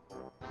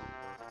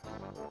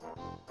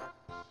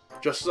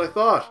 Just as I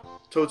thought.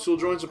 Toadstool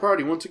joins the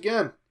party once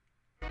again.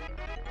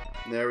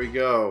 There we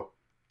go.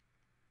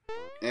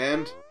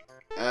 And,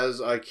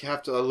 as I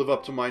have to live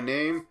up to my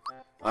name,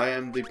 I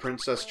am the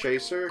Princess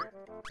Chaser.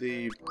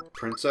 The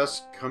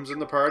princess comes in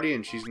the party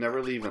and she's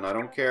never leaving. I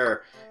don't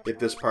care if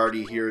this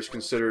party here is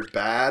considered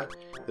bad.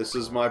 This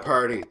is my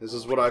party. This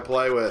is what I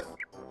play with.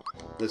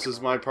 This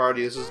is my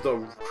party. This is the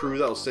crew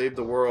that will save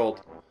the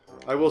world.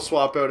 I will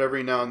swap out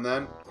every now and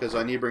then because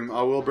I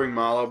will bring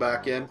Mallow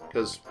back in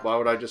because why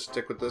would I just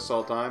stick with this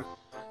all the time?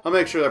 I'll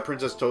make sure that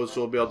Princess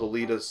Toadstool will be able to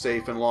lead a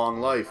safe and long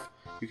life.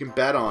 You can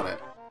bet on it.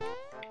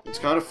 It's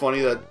kind of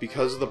funny that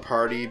because of the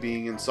party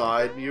being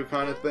inside you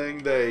kind of thing,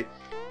 they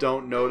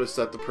don't notice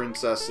that the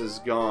princess is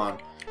gone.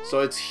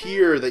 So it's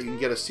here that you can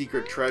get a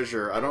secret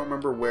treasure. I don't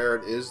remember where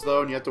it is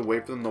though, and you have to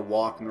wait for them to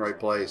walk in the right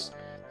place.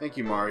 Thank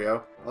you,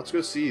 Mario. Let's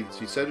go see.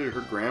 She said that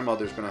her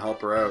grandmother's going to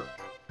help her out.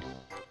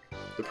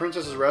 The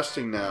princess is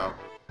resting now.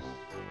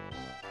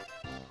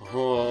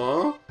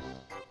 Huh?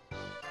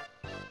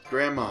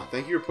 Grandma,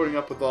 thank you for putting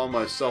up with all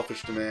my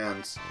selfish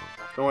demands.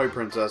 Don't worry,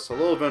 princess. A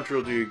little adventure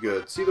will do you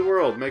good. See the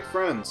world, make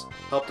friends,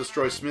 help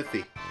destroy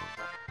Smithy.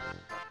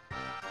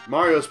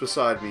 Mario's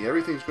beside me.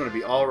 Everything's going to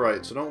be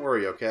alright, so don't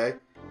worry, okay?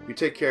 You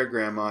take care,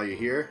 Grandma, you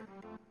hear?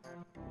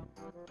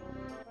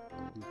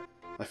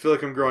 I feel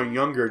like I'm growing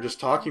younger just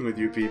talking with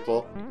you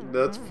people.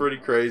 That's pretty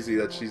crazy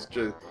that she's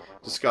just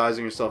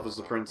disguising herself as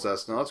the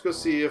princess. Now let's go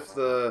see if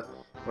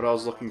what I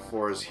was looking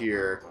for is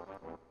here.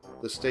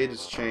 The state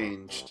has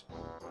changed.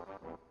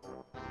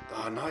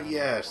 Not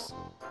yet.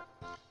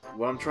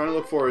 What I'm trying to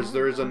look for is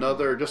there is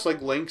another, just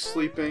like Link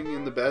sleeping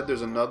in the bed,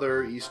 there's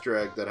another Easter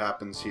egg that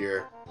happens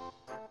here.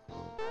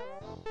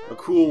 A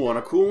cool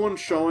one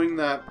showing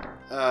that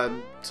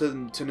to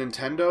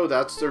Nintendo,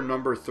 that's their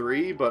number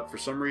 3, but for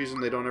some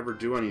reason they don't ever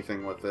do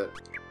anything with it.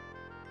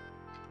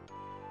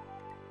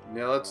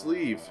 Now let's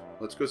leave.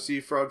 Let's go see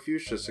Frog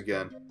Fuchsius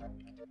again.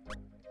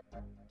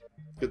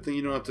 Good thing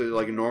you don't have to,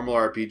 like a normal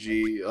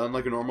RPG,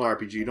 unlike a normal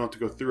RPG, you don't have to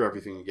go through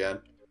everything again.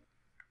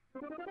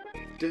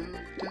 It's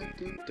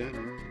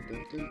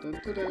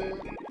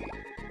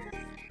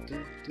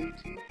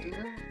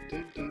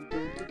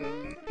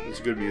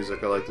good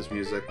music. I like this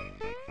music.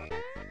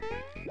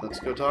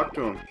 Let's go talk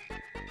to him.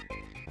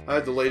 I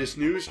had the latest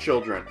news,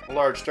 children. A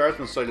large star has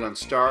been sighted on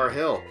Star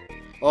Hill.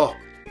 Oh,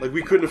 like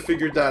we couldn't have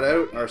figured that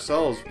out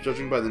ourselves,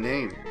 judging by the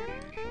name.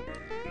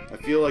 I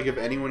feel like if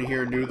anyone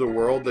here knew the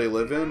world they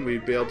live in,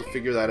 we'd be able to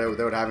figure that out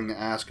without having to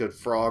ask a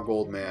frog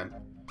old man.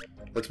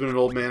 That's been an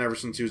old man ever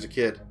since he was a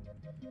kid.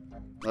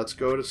 Let's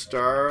go to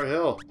Star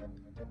Hill.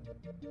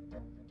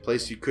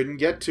 Place you couldn't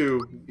get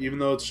to, even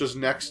though it's just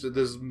next to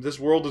this. This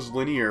world is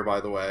linear, by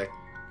the way.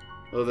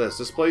 Look at this.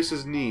 This place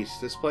is neat.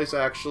 This place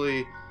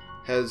actually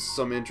has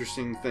some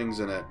interesting things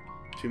in it.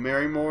 To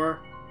Marrymore,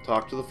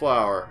 talk to the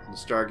flower, and the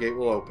Stargate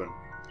will open.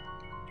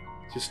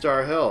 To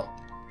Star Hill.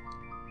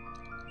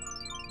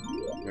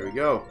 There we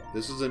go.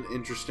 This is an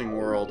interesting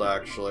world,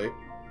 actually.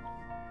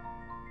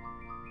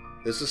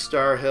 This is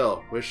Star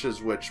Hill.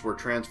 Wishes which were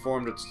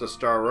transformed to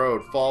Star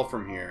Road fall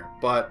from here,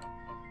 but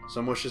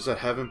some wishes that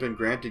haven't been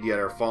granted yet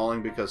are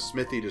falling because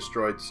Smithy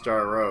destroyed the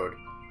Star Road.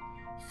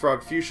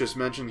 Frog Fuchsius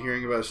mentioned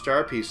hearing about a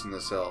star piece in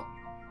this hill.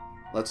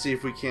 Let's see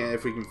if we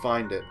can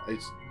find it.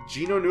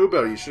 Gino knew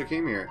about it. You should have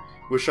came here.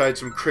 Wish I had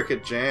some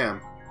cricket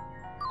jam.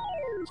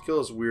 Let's kill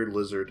this weird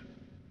lizard.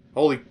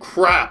 Holy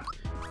crap!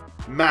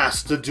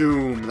 Master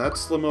Doom.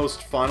 That's the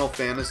most Final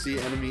Fantasy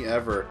enemy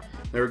ever.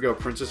 There we go.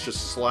 Princess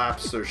just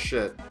slaps their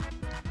shit.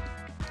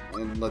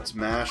 And let's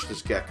mash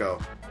this gecko.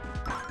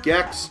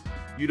 Gex,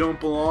 you don't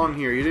belong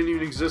here. You didn't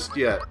even exist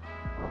yet.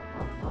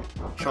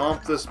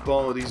 Chomp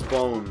these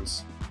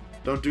bones.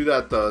 Don't do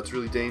that though. It's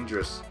really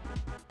dangerous.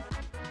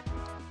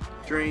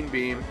 Drain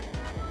beam.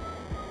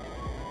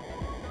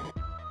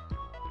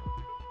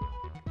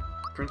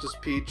 Princess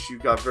Peach, you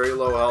got very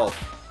low health,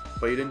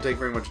 but you didn't take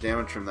very much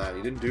damage from that.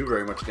 You didn't do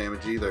very much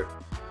damage either.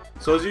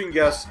 So as you can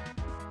guess,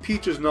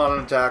 Peach is not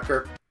an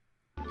attacker.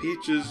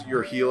 Peach is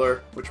your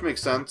healer, which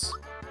makes sense.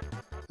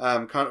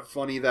 Kind of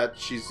funny that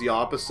she's the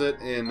opposite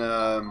in,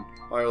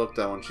 I looked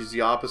at one. She's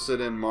the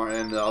opposite in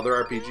the other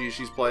RPG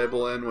she's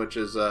playable in, which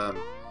is, Mario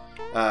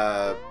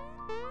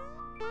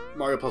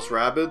plus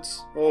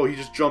Rabbids. Oh, he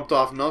just jumped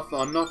off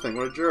on nothing.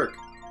 What a jerk.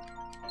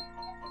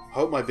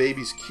 Hope my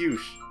baby's cute.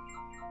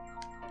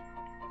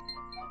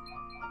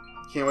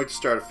 Can't wait to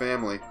start a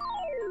family.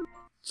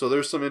 So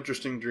there's some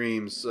interesting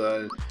dreams,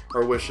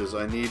 or wishes.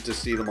 I need to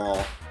see them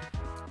all.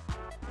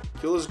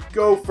 Kill this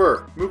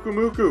gopher! Muku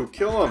Muku!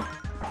 Kill him!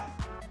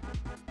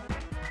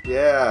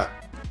 Yeah!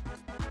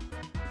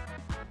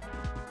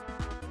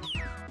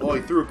 Oh,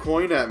 he threw a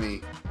coin at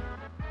me.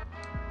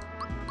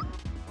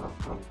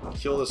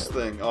 Kill this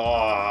thing. Oh,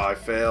 I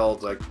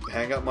failed. I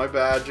hang up my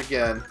badge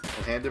again. I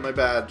handed my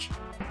badge.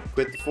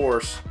 Quit the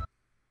force.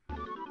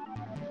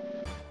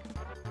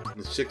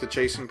 I'm sick to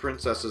chasing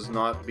princesses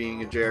not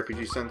being a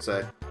JRPG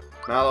sensei.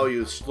 Mallow,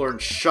 you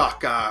learned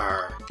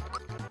Shocker!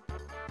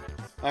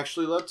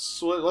 Actually, let's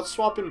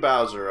swap in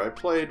Bowser. I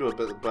played with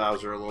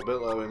Bowser a little bit.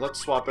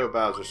 Let's swap out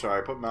Bowser.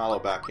 Sorry, I put Mallow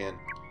back in.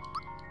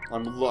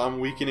 I'm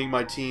weakening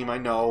my team, I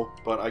know,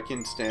 but I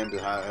can stand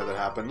to have it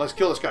happen. Let's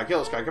kill this guy. Kill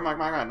this guy. Come on,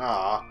 come on, come on.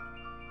 Ah.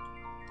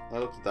 I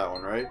looked at that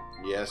one, right?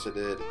 Yes, I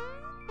did.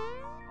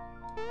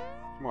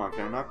 Come on,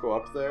 can I not go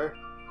up there?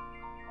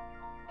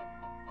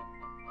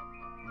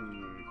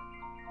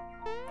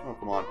 Oh,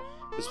 come on.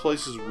 This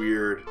place is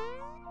weird.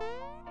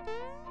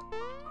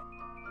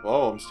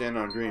 Whoa, I'm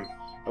standing on a dream.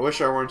 I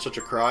wish I weren't such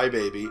a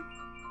crybaby.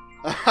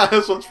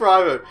 This one's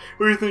private.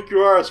 Who do you think you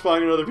are,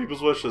 spying on other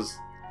people's wishes?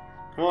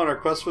 Come on, our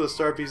quest for the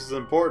star piece is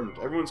important.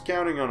 Everyone's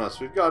counting on us.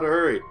 We've got to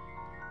hurry.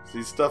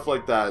 See, stuff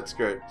like that. It's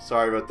great.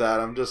 Sorry about that.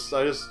 I'm just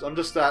that, and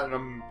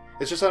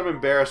it's just that I'm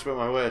embarrassed about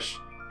my wish.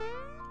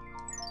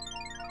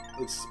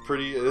 It's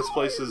pretty. This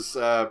place is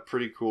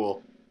pretty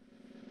cool.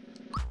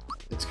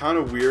 It's kind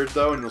of weird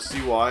though, and you'll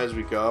see why as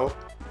we go.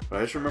 But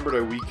I just remembered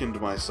I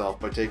weakened myself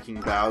by taking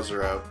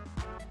Bowser out.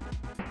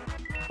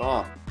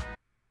 Bomb.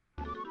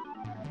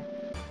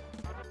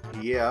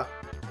 Yeah.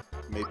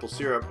 Maple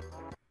syrup.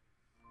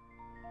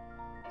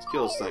 Let's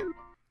kill this thing.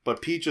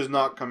 But Peach is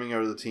not coming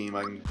out of the team.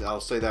 I'll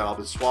say that. I'll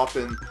be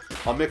swapping.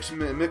 I'll mix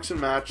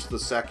and match the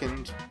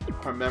second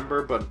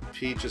member, but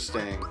Peach is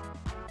staying.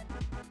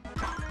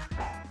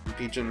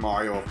 Peach and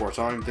Mario, of course.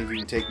 I don't even think we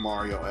can take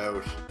Mario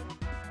out.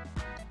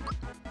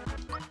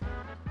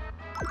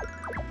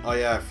 Oh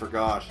yeah, I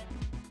forgot.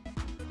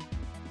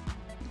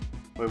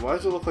 Wait, why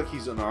does it look like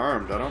he's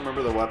unarmed? I don't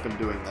remember the weapon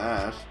doing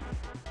that.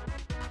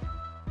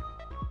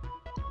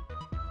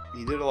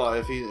 He did a lot.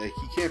 If he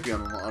can't be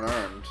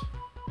unarmed.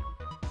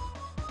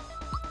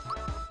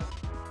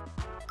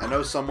 I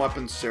know some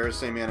weapons share the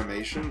same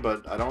animation,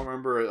 but I don't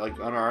remember like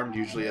unarmed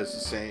usually has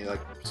the same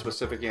like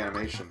specific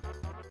animation.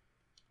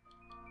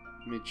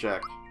 Let me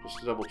check, just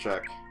to double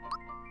check.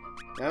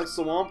 That's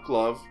the Womp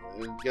Glove.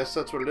 I guess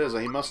that's what it is.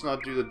 He must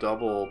not do the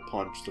double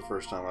punch the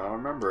first time. I don't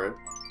remember it.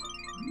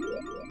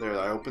 There,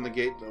 I opened the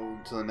gate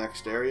to the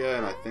next area,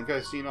 and I think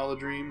I've seen all the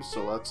dreams,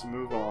 so let's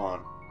move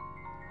on.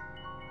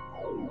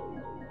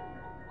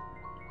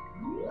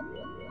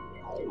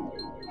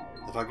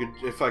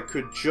 If I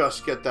could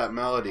just get that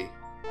melody.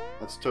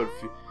 That's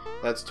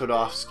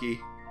Todovsky.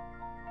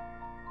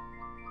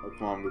 Oh,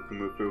 come on, Muku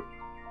Muku.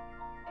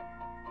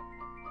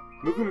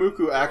 Muku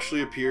Muku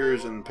actually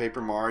appears in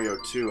Paper Mario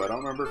 2. I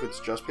don't remember if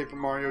it's just Paper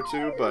Mario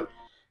 2, but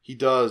he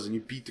does, and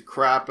you beat the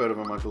crap out of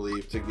him, I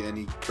believe, and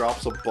he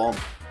drops a bump,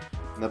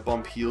 and that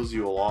bump heals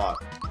you a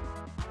lot.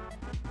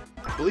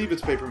 I believe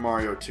it's Paper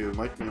Mario 2. It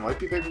might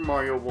be Paper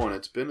Mario 1.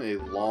 It's been a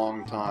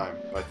long time,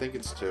 but I think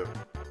it's 2.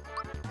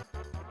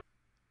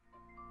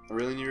 I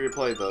really need to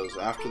replay those.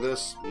 After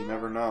this, you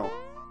never know.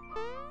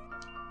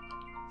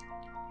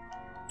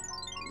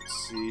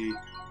 Let's see.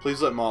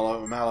 Please let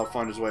Mallow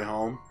find his way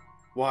home.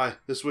 Why?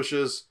 This wish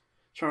is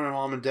from my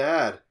mom and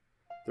dad.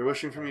 They're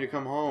wishing for me to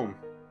come home.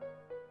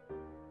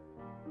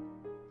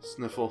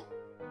 Sniffle.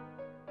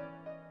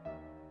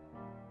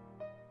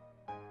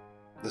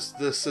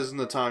 This isn't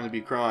the time to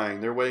be crying.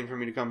 They're waiting for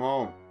me to come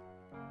home.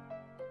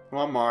 Come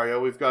on,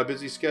 Mario. We've got a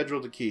busy schedule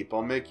to keep.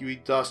 I'll make you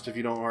eat dust if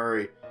you don't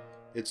hurry.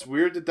 It's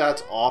weird that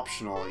that's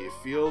optional. It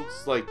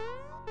feels like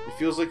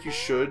you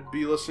should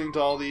be listening to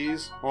all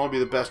these. I want to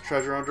be the best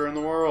treasure hunter in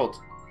the world.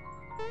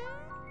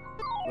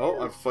 Oh,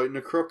 I'm fighting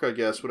a crook, I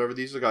guess. Whatever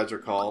these guys are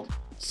called.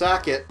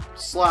 Sack it.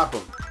 Slap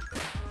him.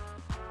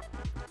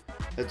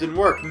 That didn't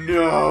work.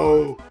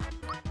 No!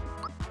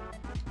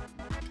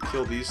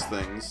 Kill these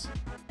things.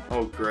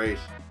 Oh, great.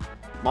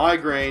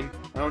 Migraine.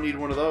 I don't need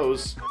one of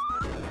those.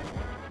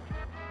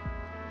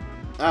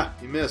 Ah,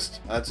 he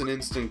missed. That's an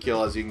instant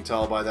kill, as you can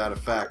tell by that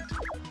effect.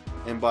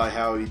 And by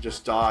how he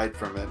just died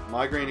from it.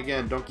 Migraine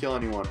again. Don't kill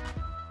anyone.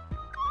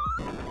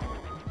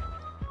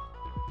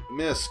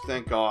 Missed,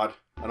 thank God.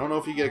 I don't know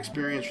if you get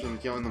experience from them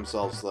killing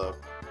themselves, though.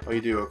 Oh,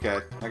 you do? Okay.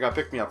 I got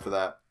pick-me-up for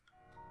that.